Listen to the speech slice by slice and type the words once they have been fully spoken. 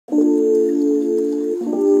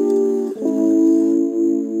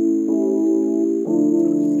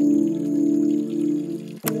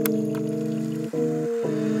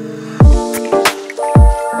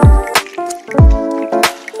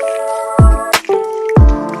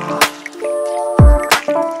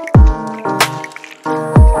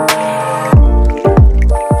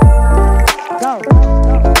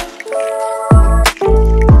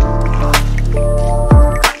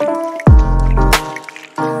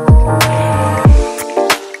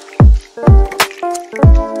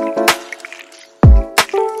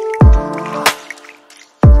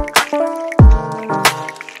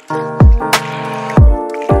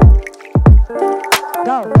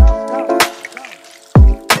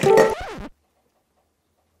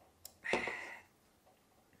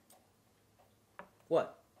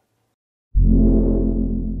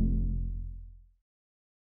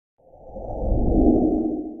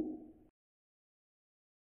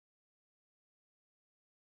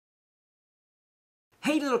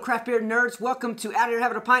Hey little craft beer nerds, welcome to Out Here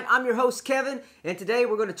Having a Pint. I'm your host Kevin, and today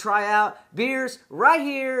we're going to try out beers right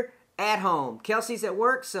here at home. Kelsey's at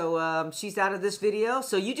work, so she's out of this video,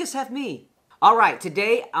 so you just have me. Alright,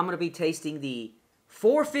 today I'm going to be tasting the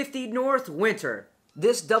 450 North Winter.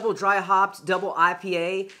 This double dry hopped double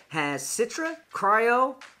IPA has Citra,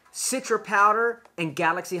 Cryo, Citra Powder, and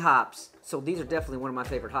Galaxy hops. So these are definitely one of my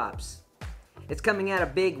favorite hops. It's coming at a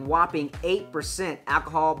big whopping 8%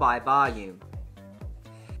 alcohol by volume.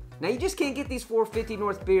 Now you just can't get these 450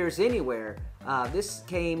 North beers anywhere. This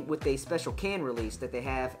came with a special can release that they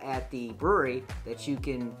have at the brewery that you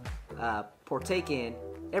can partake in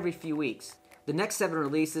every few weeks. The next 7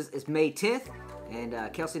 releases is May 10th,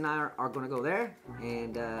 and Kelsey and I are going to go there.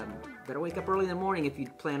 And better wake up early in the morning if you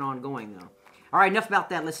plan on going though. All right, enough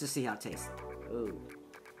about that. Let's just see how it tastes. Ooh,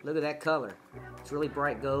 look at that color. It's really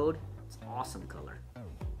bright gold. It's awesome color.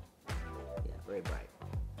 Yeah, very bright.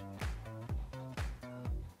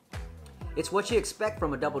 It's what you expect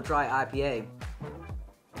from a double dry IPA.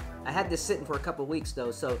 I had this sitting for a couple weeks though,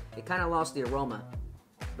 so it kind of lost the aroma.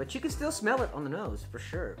 But you can still smell it on the nose, for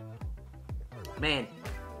sure. Man,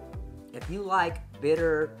 if you like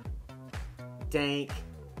bitter, dank,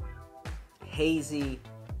 hazy,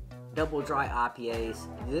 double dry IPAs,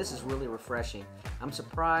 this is really refreshing. I'm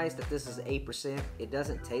surprised that this is 8%. It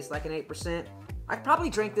doesn't taste like an 8%. I'd probably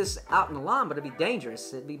drink this out in the lawn, but it'd be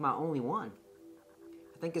dangerous. It'd be my only one.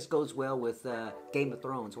 I think this goes well with Game of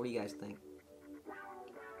Thrones. What do you guys think?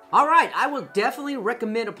 Alright, I will definitely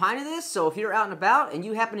recommend a pint of this, so if you're out and about and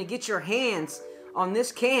you happen to get your hands on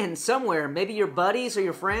this can somewhere, maybe your buddies or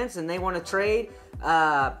your friends and they want to trade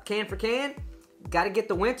can for can, got to get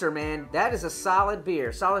the Winter, man. That is a solid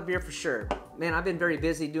beer for sure. Man, I've been very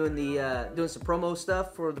busy doing doing some promo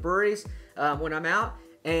stuff for the breweries when I'm out.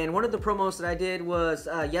 And one of the promos that I did was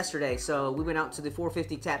yesterday. So we went out to the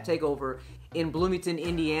 450 Tap Takeover in Bloomington,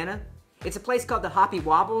 Indiana. It's a place called the Hoppy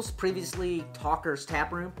Wobbles, previously Talker's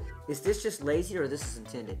Tap Room. Is this just lazy or this is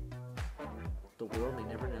intended? The world may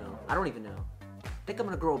never know. I don't even know. I think I'm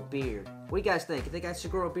going to grow a beard. What do you guys think? You think I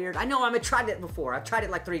should grow a beard? I know, I've tried it before. I've tried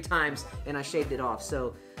it like 3 times and I shaved it off.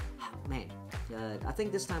 So, man, I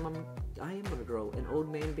think this time I am going to grow an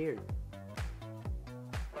old man beard.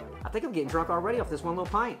 I think I'm getting drunk already off this one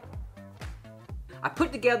little pint. I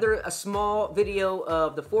put together a small video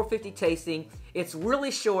of the 450 tasting. It's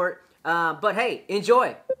really short, but hey,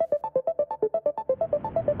 enjoy.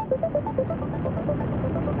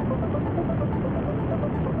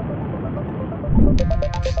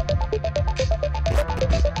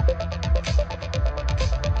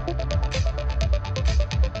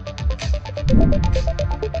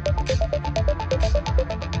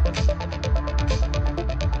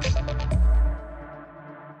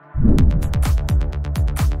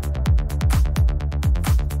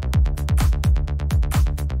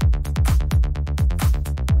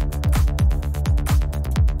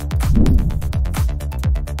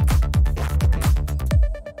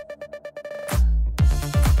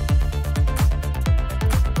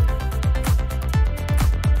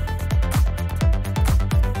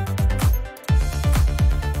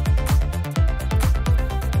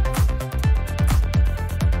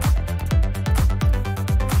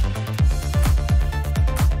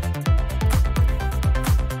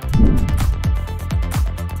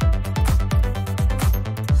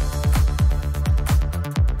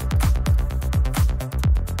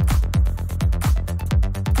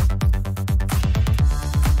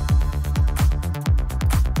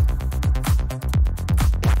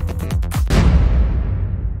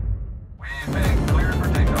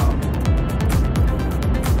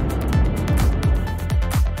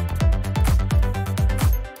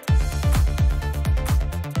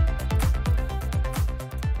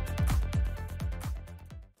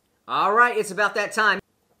 All right, it's about that time.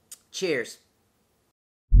 Cheers.